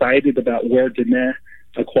really excited about where Diné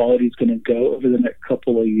equality is going to go over the next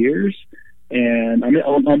couple of years. And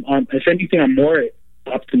if anything, I'm more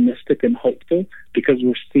optimistic and hopeful because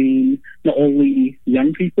we're seeing not only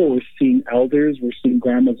young people, we're seeing elders, we're seeing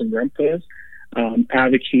grandmas and grandpas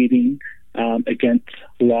advocating against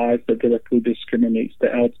laws that directly discriminate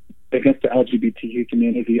against the LGBTQ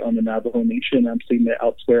community on the Navajo Nation. I'm seeing that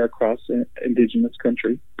elsewhere across Indigenous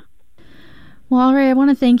country. Well, Auray, I want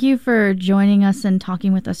to thank you for joining us and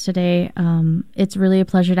talking with us today. It's really a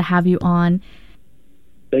pleasure to have you on.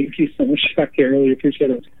 Thank you so much, Jackie. I really appreciate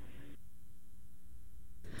it.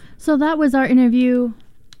 So that was our interview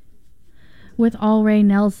with Auray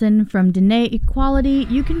Nelson from Diné Equality.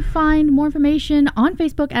 You can find more information on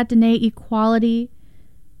Facebook at Diné Equality.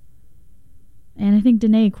 And I think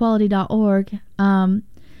DinéEquality.org.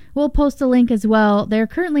 We'll post a link as well. They're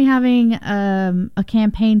currently having a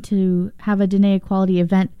campaign to have a Diné Equality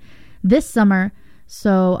event this summer.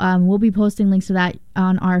 So we'll be posting links to that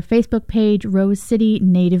on our Facebook page, Rose City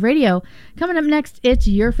Native Radio. Coming up next, it's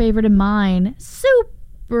your favorite and mine,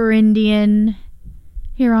 Super Indian,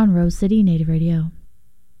 here on Rose City Native Radio.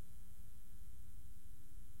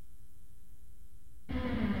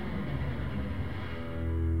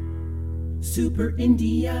 Super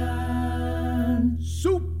Indian.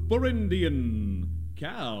 Super Indian.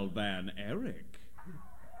 Cal Van Eric.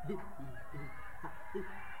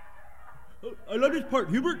 I love this part,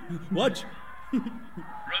 Hubert. Watch. Brother,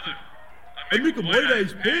 I make them white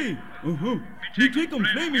eyes pay. You take them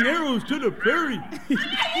flaming arrows to the prairie.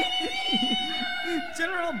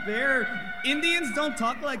 General Bear, Indians don't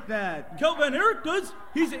talk like that. Cal Van Eric does.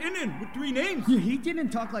 He's an Indian with 3 names. He didn't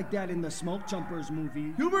talk like that in the Smoke Jumpers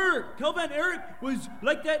movie. Hubert, Cal Van Eric was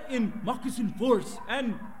like that in Moccasin Force.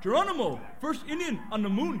 And Geronimo, first Indian on the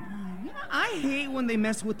moon. I hate when they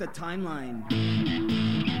mess with the timeline.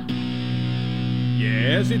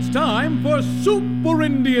 Yes, it's time for Super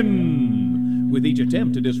Indian. With each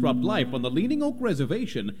attempt to disrupt life on the Leaning Oak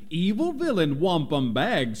Reservation, evil villain Wampum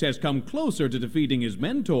Bags has come closer to defeating his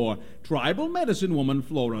mentor, tribal medicine woman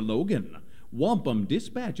Flora Logan. Wampum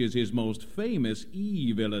dispatches his most famous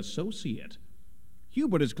evil associate.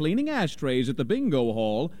 Hubert is cleaning ashtrays at the bingo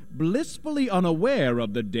hall, blissfully unaware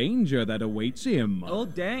of the danger that awaits him. Oh,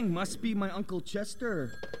 dang, must be my Uncle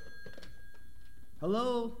Chester.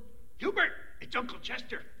 Hello? Hubert, it's Uncle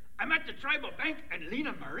Chester. I'm at the tribal bank, and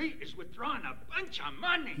Lena Marie is withdrawing a bunch of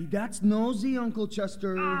money. That's nosy, Uncle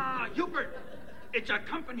Chester. Hubert, it's a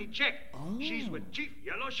company check. Oh. She's with Chief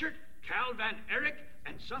Yellowshirt, Cal Van Eric,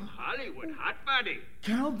 and some Hollywood hotbody.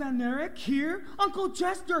 Cal Van Eric here? Uncle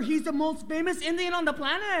Chester, he's the most famous Indian on the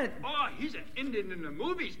planet. Oh, he's an Indian in the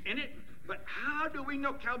movies, innit? But how do we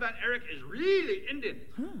know Cal Van Eric is really Indian?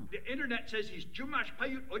 The internet says he's Chumash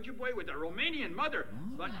Paiute Ojibwe with a Romanian mother,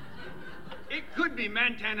 but it could be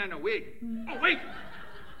Mantan and a wig. Oh, wait!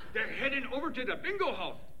 They're heading over to the bingo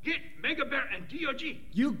hall. Get Mega Bear and DOG.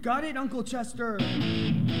 You got it, Uncle Chester.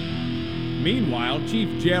 Meanwhile,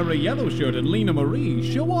 Chief Jerry Yellowshirt and Lena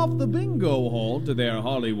Marie show off the bingo hall to their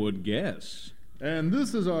Hollywood guests. And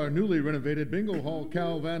this is our newly renovated bingo hall,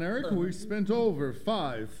 Cal Van Eyck. We spent over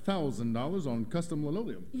 $5,000 on custom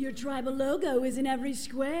linoleum. Your tribal logo is in every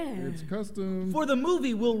square. It's custom. For the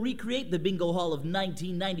movie, we'll recreate the bingo hall of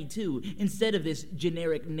 1992 instead of this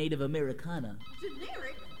generic Native Americana.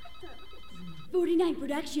 Generic? 49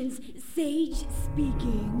 Productions, Sage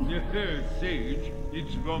speaking. Sage,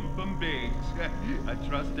 it's Wampum Bags. I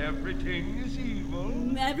trust everything is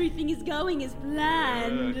evil. Everything is going as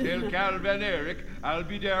planned. Tell Cal Van Eyck I'll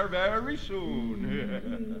be there very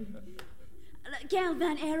soon. Cal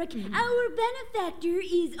Van Eyck, our benefactor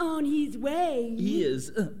is on his way. He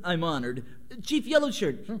is. I'm honored. Chief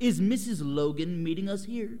Yellowshirt, is Mrs. Logan meeting us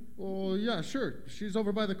here? Oh, yeah, sure. She's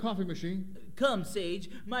over by the coffee machine. Come, Sage.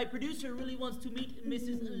 My producer really wants to meet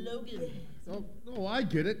Mrs. Logan. Oh, I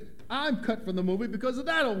get it. I'm cut from the movie because of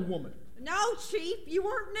that old woman. No, Chief, you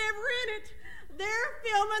weren't never in it. They're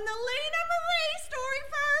filming the Lena Marie story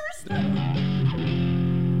first.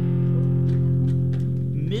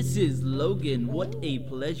 Mrs. Logan, what a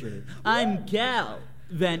pleasure. I'm Cal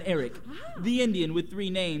Van Eyck, the Indian with 3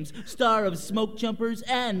 names, star of Smoke Jumpers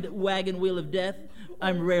and Wagon Wheel of Death.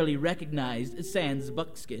 I'm rarely recognized, sans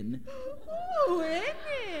buckskin. Oh,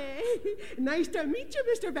 Eddie. Nice to meet you,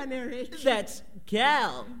 Mr. Van Eyck. That's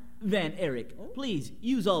Cal Van Eyck. Please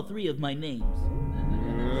use all 3 of my names.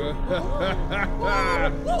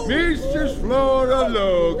 Mrs. Flora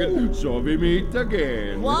Logan, so we meet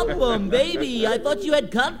again. Wampum, baby, I thought you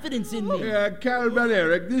had confidence in me. Cal Van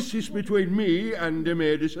Eyck, this is between me and the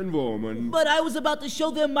medicine woman. But I was about to show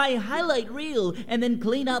them my highlight reel and then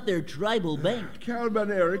clean out their tribal bank. Cal Van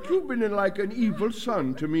Eyck, you've been like an evil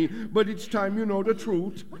son to me, but it's time you know the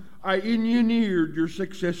truth. I engineered your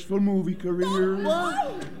successful movie career.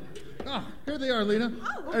 Ah, here they are, Lena.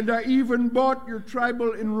 And I even bought your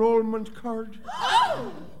tribal enrollment card.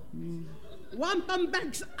 Oh! Wampum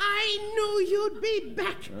Bags, I knew you'd be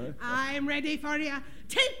back. I'm ready for you.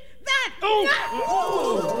 Take that!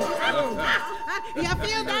 You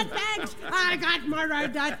feel that, Bags? I got more where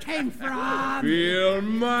that came from. Feel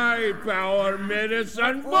my power,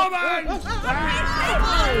 medicine woman!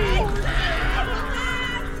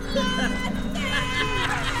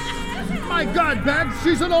 My God, Bags,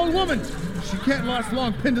 she's an old woman. She can't last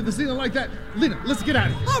long pinned to the ceiling like that. Lena, let's get out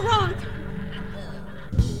of here. All right.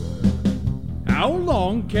 How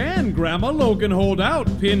long can Grandma Logan hold out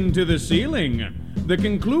pinned to the ceiling? The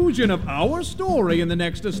conclusion of our story in the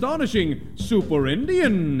next astonishing Super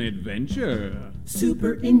Indian adventure.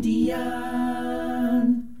 Super Indian.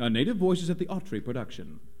 A Native Voices at the Autry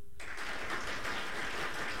production.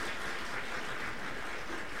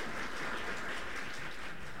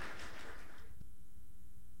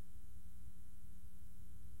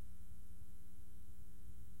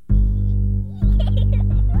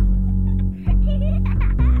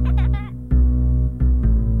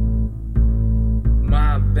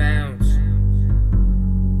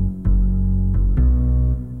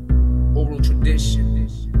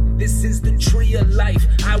 This is the tree of life.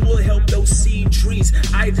 I will help those seed trees.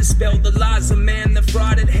 I dispel the lies of man, the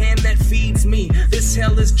frauded hand that feeds me. This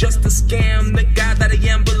hell is just a scam. The God that I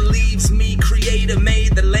am believes me. Creator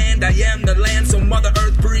made the land. I am the land, so Mother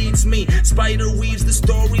Earth breeds me. Spider weaves the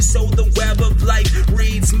story, so the web of life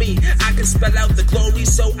reads me. I can spell out the glory,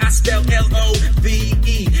 so I spell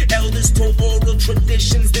L-O-V-E. Elders told oral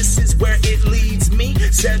traditions. This is where it leads me.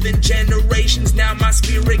 7 generations, now my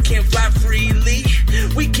spirit can fly freely.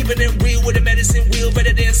 We keep it in real with a medicine wheel,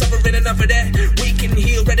 better than suffering enough of that. We can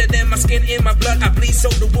heal better than my skin in my blood. I bleed so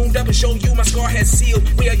the wound up and show you my scar has sealed.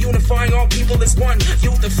 We are unifying all people as one.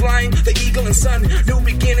 Youth the flying, the eagle and sun. New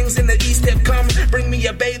beginnings in the east have come. Bring me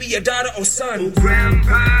a baby, a daughter or son. Oh,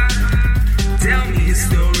 Grandpa, tell me your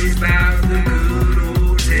stories about the good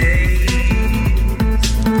old days.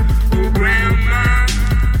 Oh, Grandma,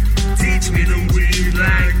 teach me to weed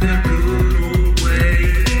like the good old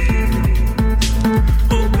ways.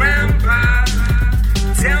 Oh, Grandpa,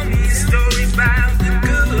 tell me your story about the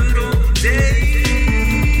good old days.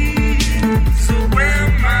 So,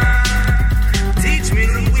 Grandma, teach me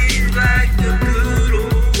to weed like the good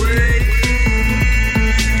old ways.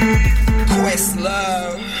 Quest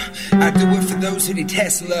love, I do it for those who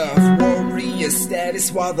detest love. Warrior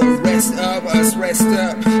status while the rest of us rest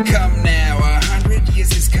up. Come now, 100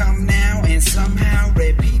 years has come now, and somehow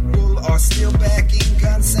red people are still backing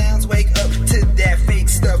gun sounds. Wake up to that fake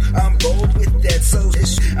stuff. I'm bold with that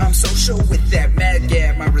social. I'm social with that mad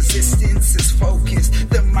gab. My resistance is focused.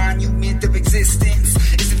 The monument of existence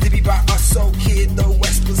isn't to be by our soul, kid. The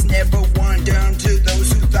West was never one. Down to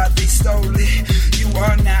those who thought they stole it. You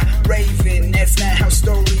are not Raven. That's not how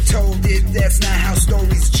story told it. That's not how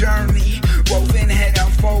story's journey woven had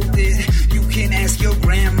unfolded. You can ask your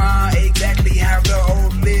grandma exactly how the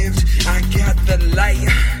old lived. I got the light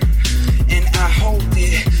and I hold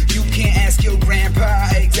it. You can ask your grandpa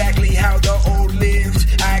exactly how the old lived.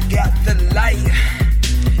 I got the light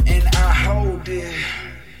and I hold it.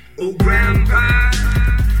 Oh, grandpa,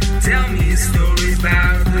 tell me stories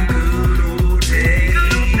about the good old days.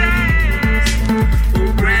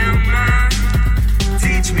 Oh, grandma,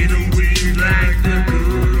 teach me the way like the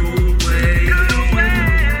good old way.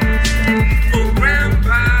 Oh,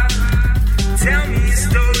 grandpa, tell me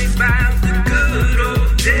stories about the good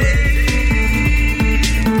old days.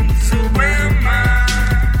 So, grandma,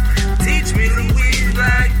 teach me the way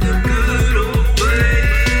like the good old way.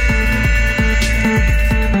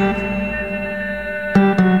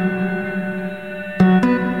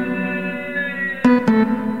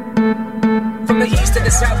 From the east to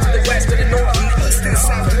the south to the west to the north. From the east to the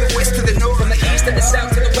south to the west to the north. From the east to the south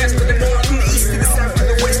to the west to the north. From the east to the south to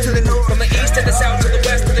the west to the north. From the east to the south to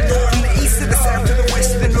the west to the north. From the east to the south to the west to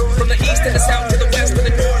the north. From the east to the south to the west to the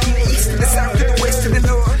north. From the east to the south to the west to the north.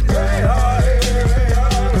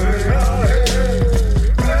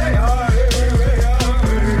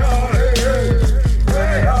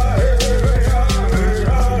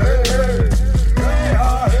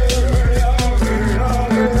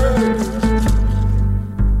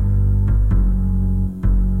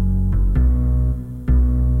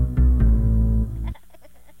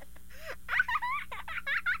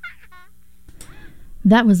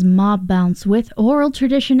 That was Mob Bounce with Oral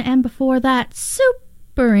Tradition, and before that,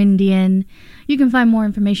 Super Indian. You can find more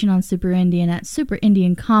information on Super Indian at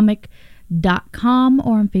superindiancomic.com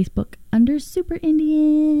or on Facebook under Super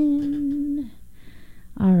Indian.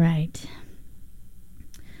 All right.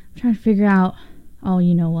 I'm trying to figure out, oh,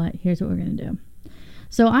 you know what? Here's what we're going to do.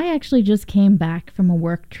 So I actually just came back from a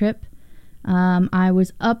work trip. I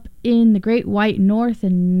was up in the Great White North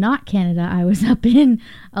and not Canada. I was up in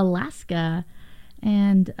Alaska.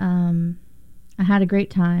 And I had a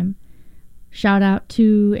great time. Shout out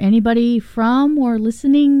to anybody from or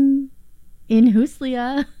listening in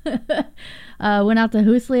Huslia. Went out to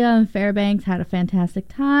Huslia and Fairbanks, had a fantastic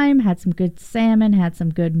time, had some good salmon, had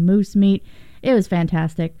some good moose meat. It was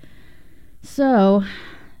fantastic. So,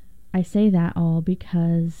 I say that all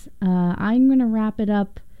because I'm going to wrap it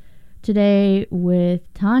up today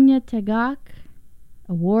with Tanya Tagaq,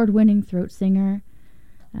 award-winning throat singer.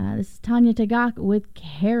 This is Tanya Tagaq with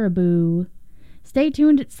Caribou. Stay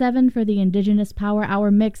tuned at 7 for the Indigenous Power Hour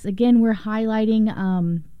mix. Again, we're highlighting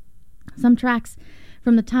some tracks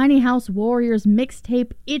from the Tiny House Warriors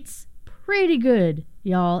mixtape. It's pretty good,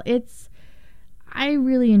 y'all. I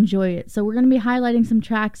really enjoy it. So we're going to be highlighting some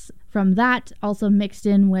tracks from that, also mixed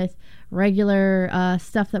in with regular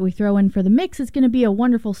stuff that we throw in for the mix. It's going to be a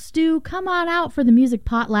wonderful stew. Come on out for the music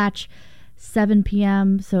potlatch. 7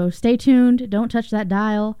 p.m. So stay tuned. Don't touch that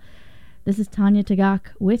dial. This is Tanya Tagaq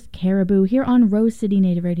with Caribou here on Rose City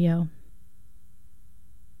Native Radio.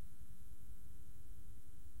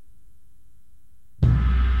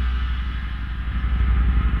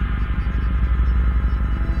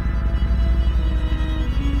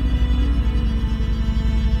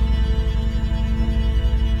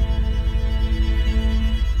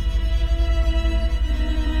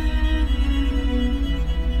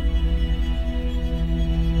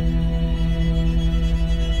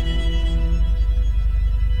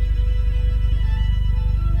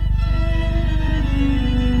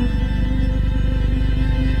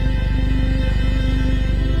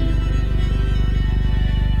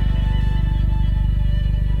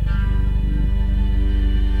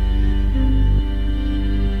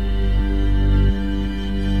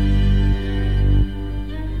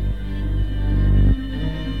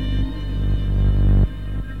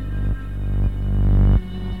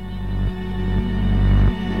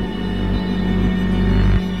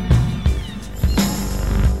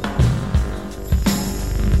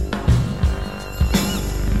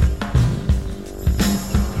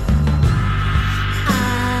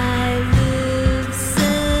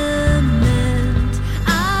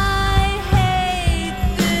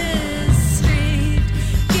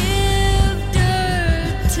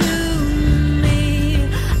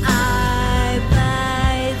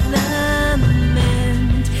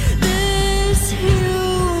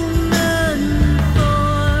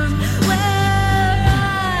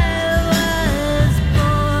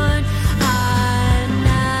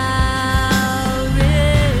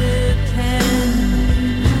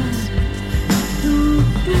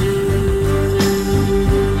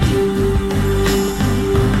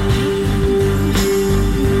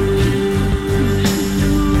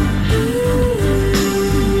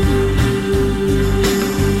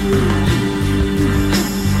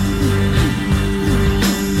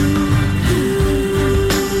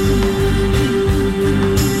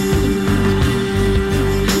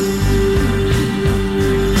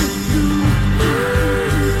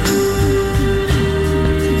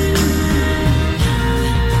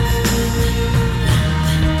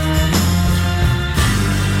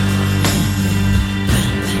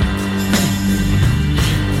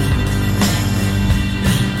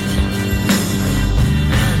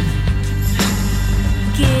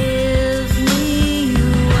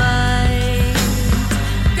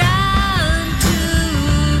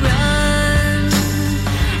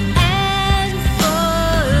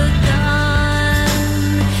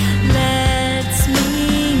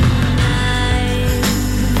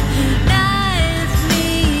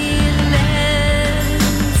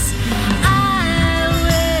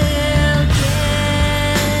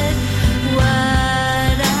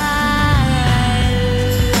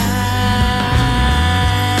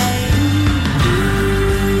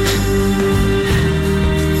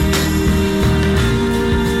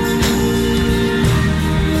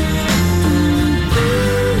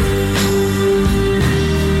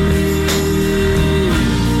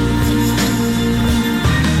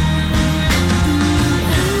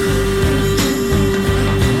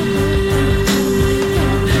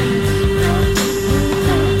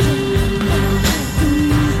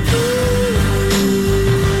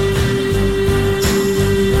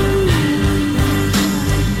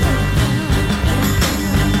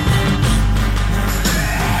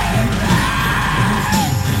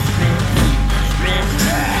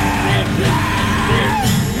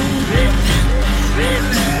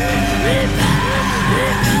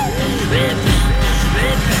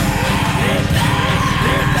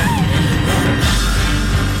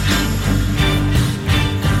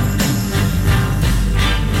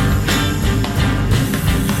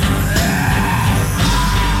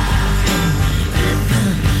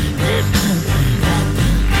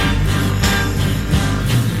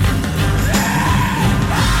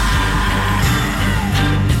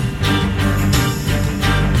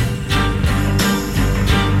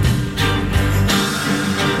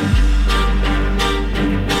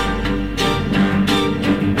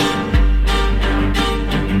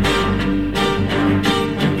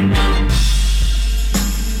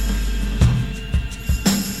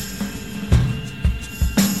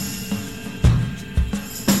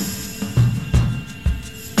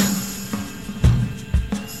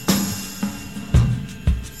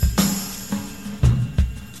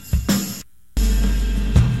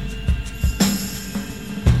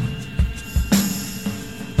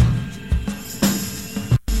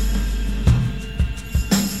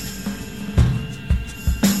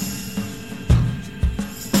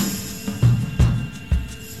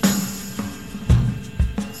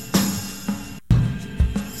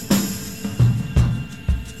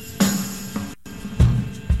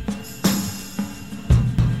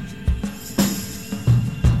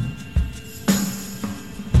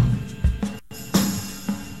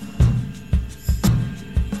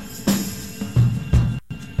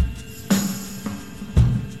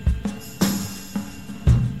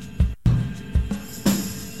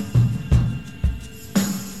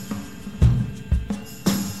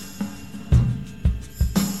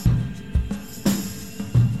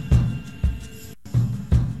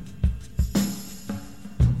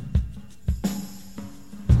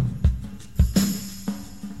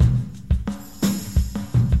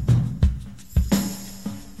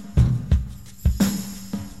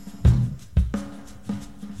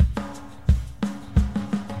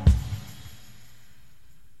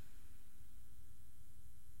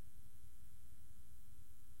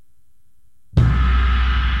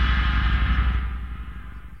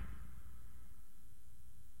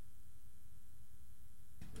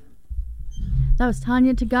 That was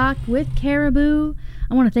Tanya Tagak with Caribou.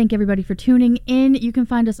 I want to thank everybody for tuning in. You can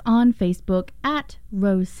find us on Facebook at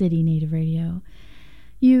Rose City Native Radio.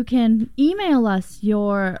 You can email us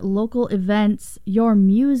your local events, your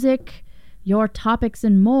music, your topics,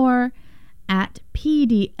 and more at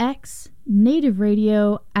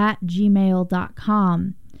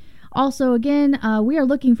pdxnativeradio@gmail.com. Also, again, we are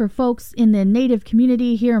looking for folks in the Native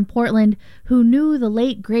community here in Portland who knew the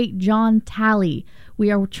late, great John Talley. We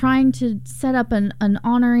are trying to set up an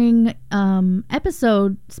honoring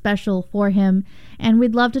episode special for him, and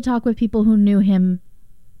we'd love to talk with people who knew him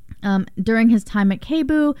during his time at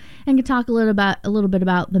KBOO and can talk a little bit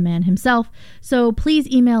about the man himself. So please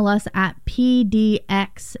email us at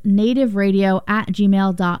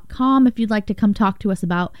pdxnativeradio@gmail.com if you'd like to come talk to us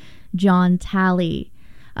about John Talley.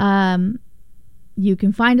 You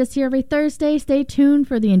can find us here every Thursday. Stay tuned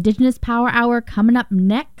for the Indigenous Power Hour coming up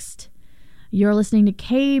next. You're listening to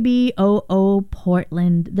KBOO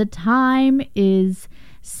Portland. The time is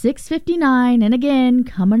 6:59, and again,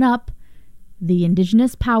 coming up, the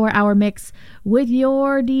Indigenous Power Hour mix with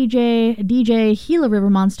your DJ Gila River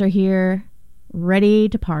Monster here, ready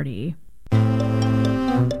to party.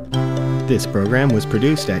 This program was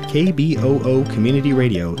produced at KBOO Community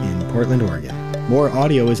Radio in Portland, Oregon. More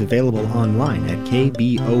audio is available online at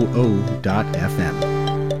kboo.fm.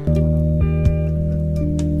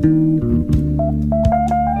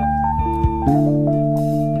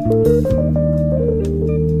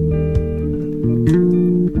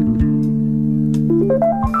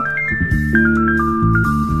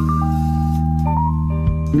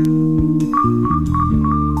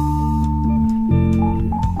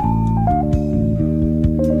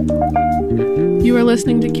 You are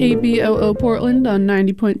listening to KBOO Portland on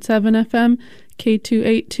 90.7 FM,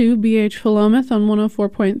 K282 BH Philomath on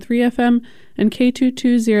 104.3 FM, and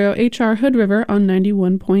K220HR Hood River on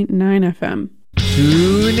 91.9 FM.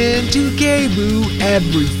 Tune in to KBOO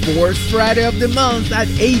every fourth Friday of the month at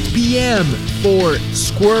 8 p.m. for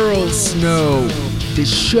Squirrel Snow, the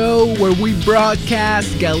show where we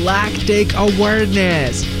broadcast galactic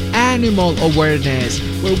awareness, animal awareness,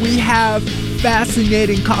 where we have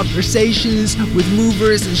fascinating conversations with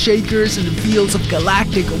movers and shakers in the fields of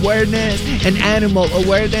galactic awareness and animal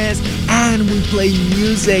awareness, and we play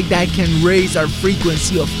music that can raise our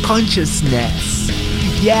frequency of consciousness.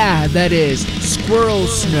 Yeah, that is Squirrel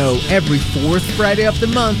Snow every fourth Friday of the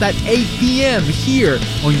month at 8 p.m. here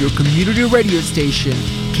on your community radio station,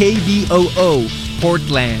 KBOO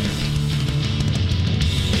Portland.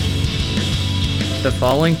 The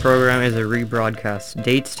following program is a rebroadcast.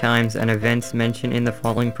 Dates, times, and events mentioned in the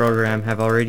following program have already